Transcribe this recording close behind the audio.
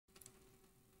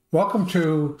Welcome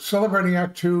to Celebrating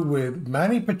Act Two with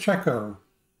Manny Pacheco,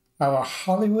 our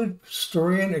Hollywood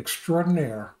historian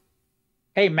extraordinaire.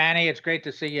 Hey, Manny, it's great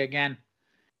to see you again.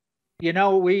 You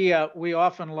know, we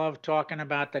often love talking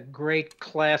about the great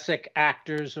classic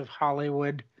actors of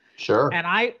Hollywood, Sure. and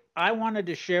I wanted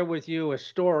to share with you a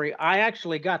story. I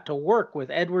actually got to work with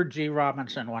Edward G.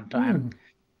 Robinson one time.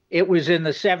 It was in the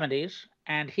 70s,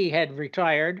 and he had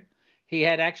retired. He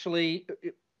had actually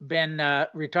been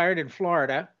retired in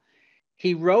Florida.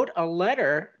 He wrote a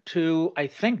letter to, I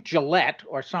think, Gillette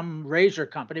or some razor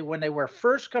company when they were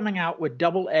first coming out with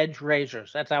double-edged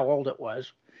razors. That's how old it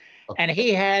was. And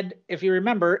he had, if you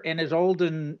remember, in his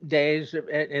olden days,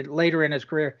 later in his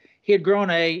career, he had grown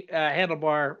a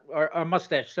handlebar or a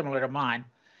mustache similar to mine.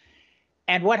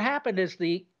 And what happened is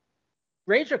the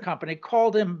razor company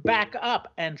called him back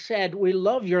up and said, "We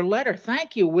love your letter.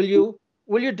 Thank you. Will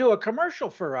you do a commercial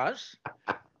for us?"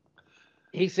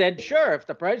 He said, "Sure, if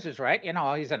the price is right." You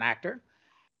know, he's an actor.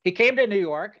 He came to New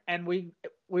York, and we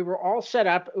were all set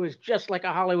up. It was just like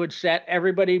a Hollywood set.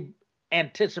 Everybody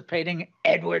anticipating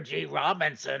Edward G.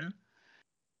 Robinson.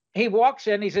 He walks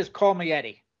in. He says, "Call me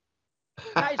Eddie."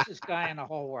 Nicest guy in the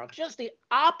whole world. Just the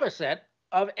opposite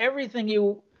of everything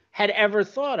you had ever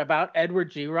thought about Edward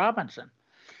G. Robinson.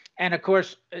 And of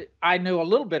course, I knew a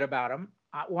little bit about him.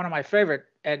 One of my favorite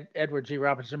Edward G.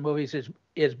 Robinson movies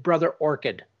is Brother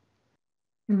Orchid.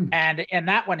 And in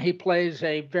that one, he plays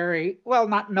a very, well,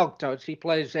 not milquetoast. He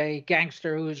plays a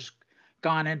gangster who's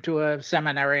gone into a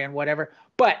seminary and whatever.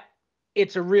 But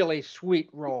it's a really sweet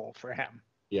role for him.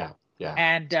 Yeah, yeah.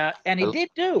 And he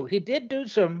did do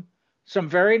some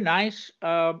very nice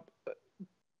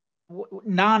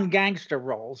non-gangster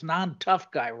roles,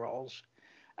 non-tough guy roles.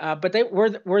 But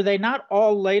were they not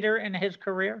all later in his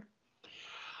career?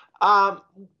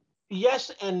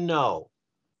 Yes and no.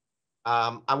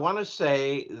 I want to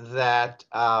say that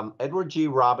Edward G.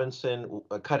 Robinson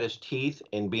cut his teeth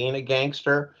in being a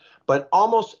gangster, but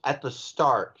almost at the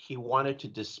start, he wanted to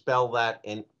dispel that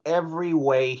in every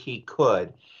way he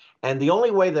could. And the only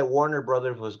way that Warner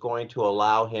Brothers was going to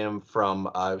allow him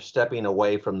from stepping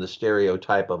away from the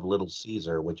stereotype of Little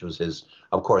Caesar, which was his,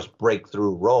 of course,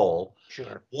 breakthrough role,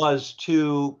 Sure, was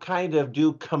to kind of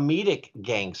do comedic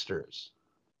gangsters.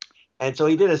 And so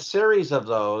he did a series of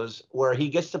those where he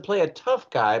gets to play a tough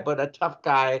guy, but a tough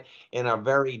guy in a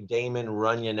very Damon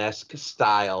Runyon-esque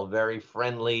style, very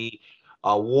friendly,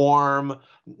 warm.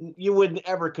 You wouldn't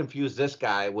ever confuse this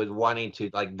guy with wanting to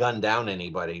like gun down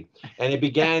anybody. And it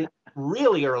began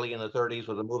really early in the 30s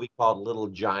with a movie called Little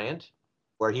Giant,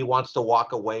 where he wants to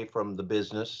walk away from the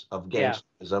business of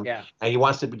gangsterism, and he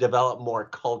wants to develop more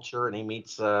culture. And he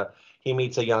meets a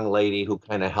young lady who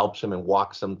kind of helps him and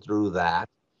walks him through that.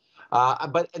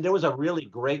 But there was a really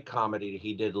great comedy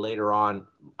he did later on,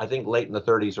 I think late in the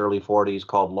 30s, early 40s,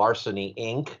 called Larceny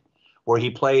Inc., where he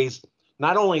plays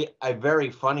not only a very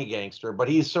funny gangster, but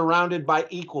he's surrounded by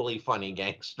equally funny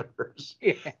gangsters.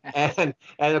 yeah. And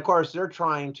of course, they're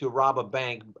trying to rob a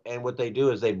bank, and what they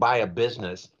do is they buy a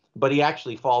business, but he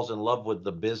actually falls in love with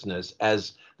the business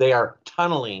as they are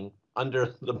tunneling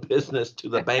under the business to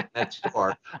the bank next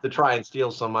door to try and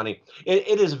steal some money.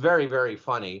 It is very, very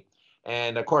funny.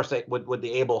 And of course, with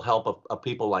the able help of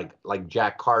people like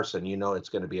Jack Carson, you know, it's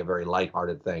going to be a very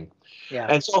lighthearted thing. Yeah.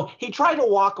 And so he tried to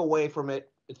walk away from it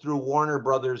through Warner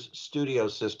Brothers studio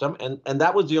system, and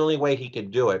that was the only way he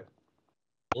could do it.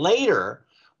 Later,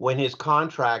 when his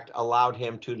contract allowed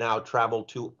him to now travel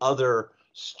to other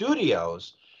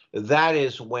studios, that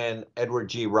is when Edward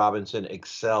G. Robinson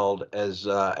excelled as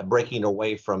breaking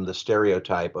away from the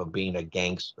stereotype of being a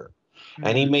gangster.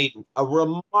 And he made a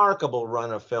remarkable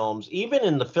run of films. Even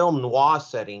in the film noir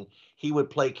setting, he would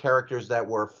play characters that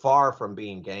were far from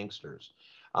being gangsters.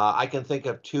 I can think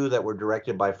of two that were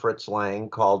directed by Fritz Lang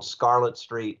called Scarlet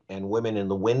Street and Women in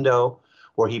the Window,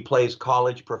 where he plays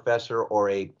college professor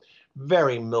or a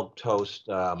very milquetoast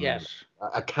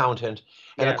accountant.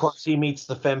 And of course, he meets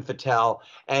the femme fatale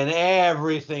and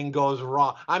everything goes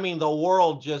wrong. I mean, the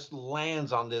world just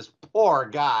lands on this poor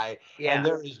guy, and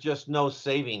there is just no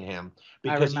saving him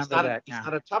because he's not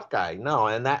a tough guy. No,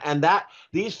 and that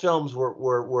these films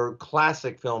were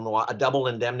classic film noir. A Double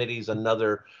Indemnity is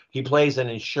another. He plays an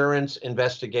insurance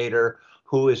investigator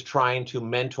who is trying to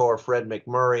mentor Fred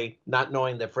McMurray, not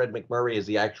knowing that Fred McMurray is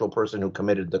the actual person who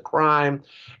committed the crime.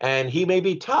 And he may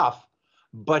be tough,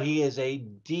 but he is a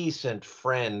decent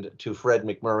friend to Fred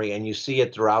McMurray, and you see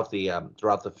it throughout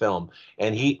the film.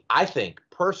 And I think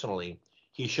personally,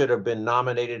 he should have been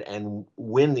nominated and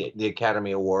win the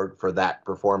Academy Award for that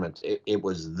performance. It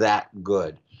was that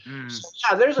good. So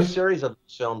yeah, there's a series of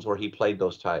films where he played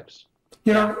those types.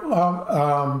 You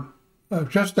know,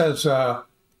 just as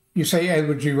You say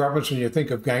Edward G. Robinson, you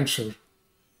think of gangsters.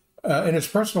 In his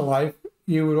personal life,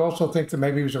 you would also think that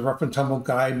maybe he was a rough and tumble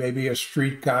guy, maybe a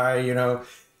street guy, you know.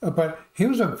 But he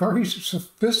was a very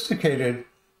sophisticated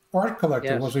art collector,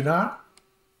 Yes. was he not?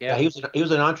 Yeah, Yeah. he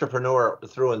was an entrepreneur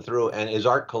through and through, and his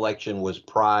art collection was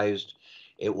prized.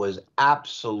 It was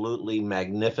absolutely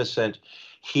magnificent.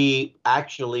 He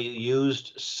actually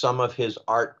used some of his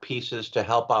art pieces to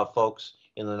help out folks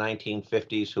in the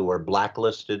 1950s who were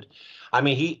blacklisted. I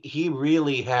mean, he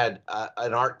really had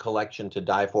an art collection to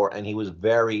die for, and he was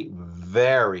very,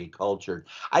 very cultured.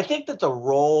 I think that the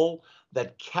role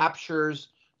that captures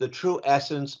the true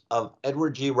essence of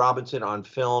Edward G. Robinson on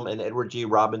film and Edward G.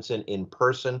 Robinson in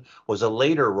person was a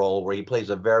later role where he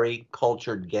plays a very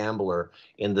cultured gambler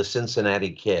in The Cincinnati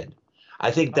Kid.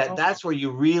 I think that Oh, that's where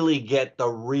you really get the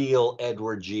real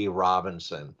Edward G.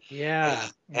 Robinson. yeah.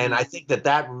 And I think that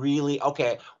that really,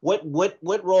 okay, what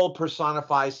role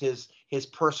personifies his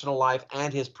personal life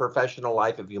and his professional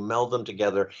life? If you meld them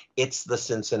together, it's The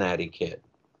Cincinnati Kid.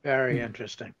 Very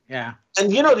interesting. Yeah.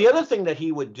 And you know, the other thing that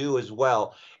he would do as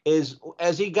well is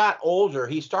as he got older,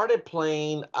 he started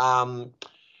playing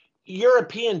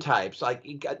European types, like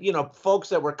you know, folks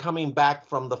that were coming back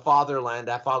from the fatherland.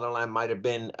 That fatherland might have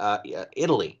been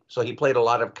Italy, so he played a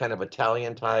lot of kind of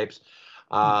Italian types,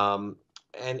 and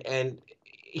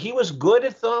he was good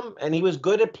at them, and he was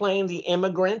good at playing the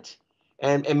immigrant,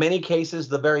 and in many cases,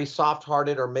 the very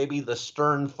soft-hearted or maybe the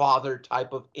stern father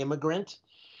type of immigrant.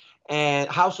 And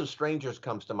House of Strangers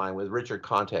comes to mind with Richard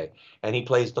Conte, and he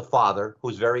plays the father,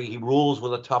 he rules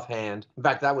with a tough hand. In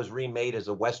fact, that was remade as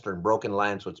a Western, Broken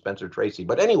Lance with Spencer Tracy.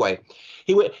 But anyway,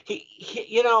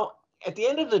 you know, at the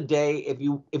end of the day, if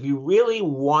you really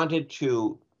wanted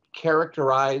to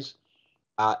characterize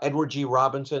Edward G.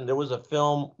 Robinson, there was a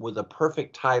film with a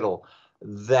perfect title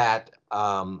that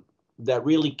that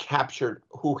really captured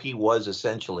who he was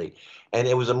essentially, and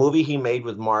it was a movie he made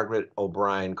with Margaret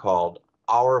O'Brien called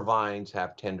Our Vines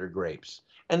Have Tender Grapes.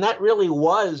 And that really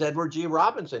was Edward G.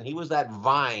 Robinson. He was that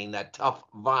vine, that tough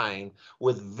vine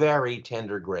with very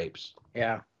tender grapes.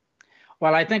 Yeah.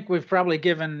 Well, I think we've probably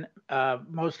given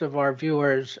most of our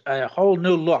viewers a whole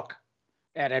new look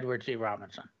at Edward G.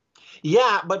 Robinson.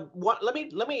 Yeah, but let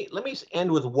me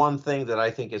end with one thing that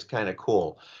I think is kind of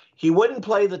cool. He wouldn't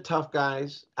play the tough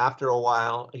guys after a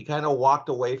while. He kind of walked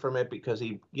away from it because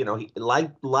he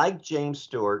like James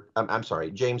Stewart, I'm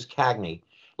sorry, James Cagney,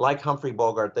 like Humphrey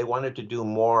Bogart, they wanted to do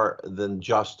more than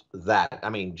just that. I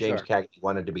mean, James Sure. Cagney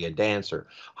wanted to be a dancer.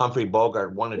 Humphrey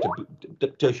Bogart wanted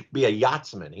to be a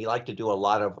yachtsman. He liked to do a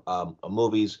lot of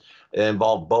movies that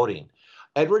involved boating.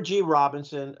 Edward G.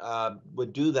 Robinson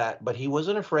would do that, but he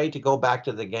wasn't afraid to go back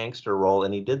to the gangster role,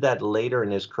 and he did that later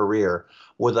in his career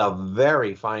with a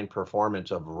very fine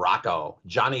performance of Rocco,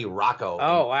 Johnny Rocco.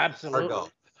 Oh, absolutely. Fargo.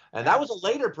 And that was a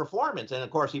later performance, and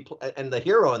of course and the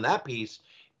hero in that piece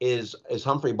is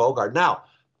Humphrey Bogart. Now,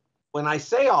 when I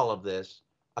say all of this,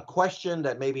 a question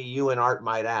that maybe you and Art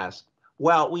might ask,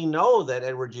 well, we know that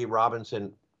Edward G.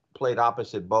 Robinson played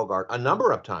opposite Bogart a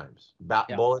number of times.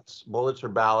 Yeah. Bullets or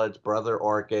Ballads, Brother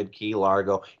Orchid, Key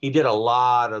Largo. He did a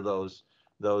lot of those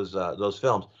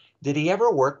films. Did he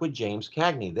ever work with James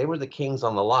Cagney? They were the kings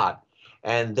on the lot,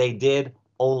 and they did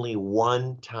only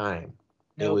one time.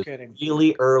 No it was kidding.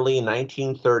 really early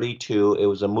 1932. It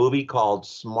was a movie called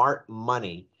Smart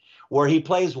Money, where he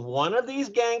plays one of these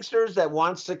gangsters that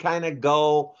wants to kind of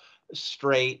go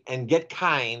straight and get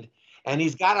kind, and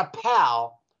he's got a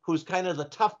pal who's kind of the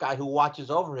tough guy who watches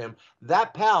over him.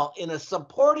 That pal in a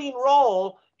supporting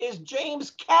role is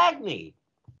James Cagney.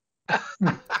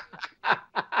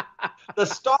 The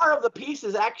star of the piece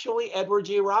is actually Edward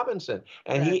G. Robinson,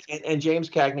 and he and James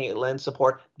Cagney lend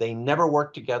support. They never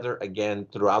worked together again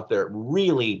throughout their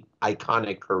really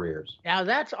iconic careers. Now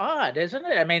that's odd, isn't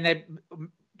it? I mean,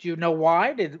 do you know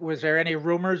why? Was there any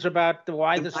rumors about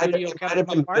why the studio kept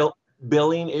them apart?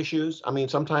 Billing issues. I mean,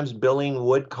 sometimes billing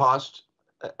would cost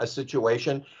a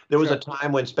situation. There was Sure. a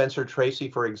time when Spencer Tracy,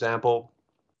 for example,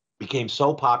 became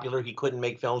so popular he couldn't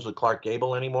make films with Clark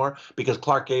Gable anymore because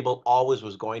Clark Gable always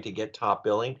was going to get top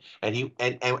billing, and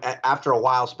after a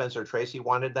while Spencer Tracy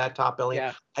wanted that top billing.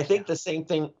 Yeah. I think the same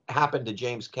thing happened to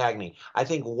James Cagney. I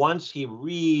think once he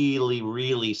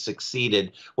really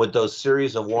succeeded with those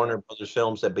series of Warner Brothers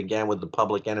films that began with The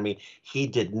Public Enemy, he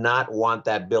did not want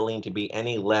that billing to be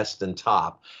any less than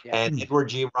top. Yeah. And Edward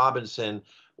G. Robinson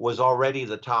was already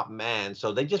the top man.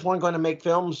 So they just weren't going to make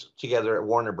films together at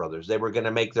Warner Brothers. They were going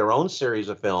to make their own series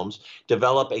of films,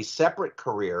 develop a separate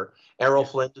career. Errol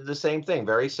Flynn did the same thing,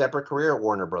 very separate career at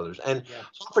Warner Brothers. And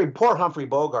poor Humphrey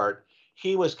Bogart,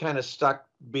 he was kind of stuck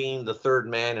being the third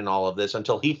man in all of this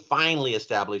until he finally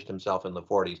established himself in the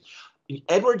 40s.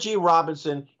 Edward G.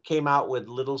 Robinson came out with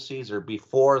Little Caesar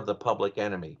before The Public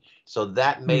Enemy, so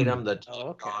that made him the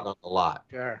top dog on the lot.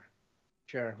 Sure,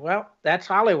 sure. Well, that's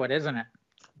Hollywood, isn't it?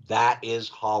 That is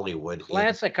Hollywood.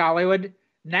 Classic Hollywood.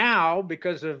 Now,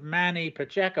 because of Manny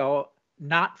Pacheco,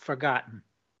 not forgotten.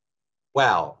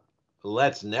 Well,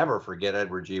 let's never forget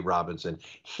Edward G. Robinson.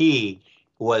 He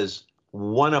was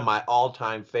one of my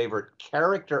all-time favorite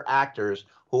character actors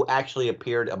who actually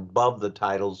appeared above the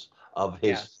titles of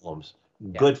his films.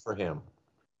 Good for him.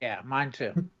 Yeah, mine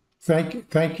too.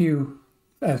 Thank you.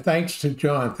 Thanks to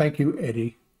John. Thank you,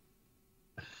 Eddie.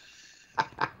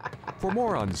 For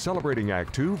more on Celebrating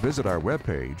Act Two, visit our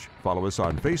webpage, follow us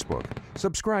on Facebook,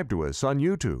 subscribe to us on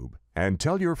YouTube, and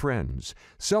tell your friends.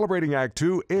 Celebrating Act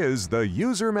Two is the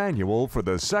user manual for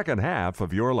the second half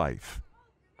of your life.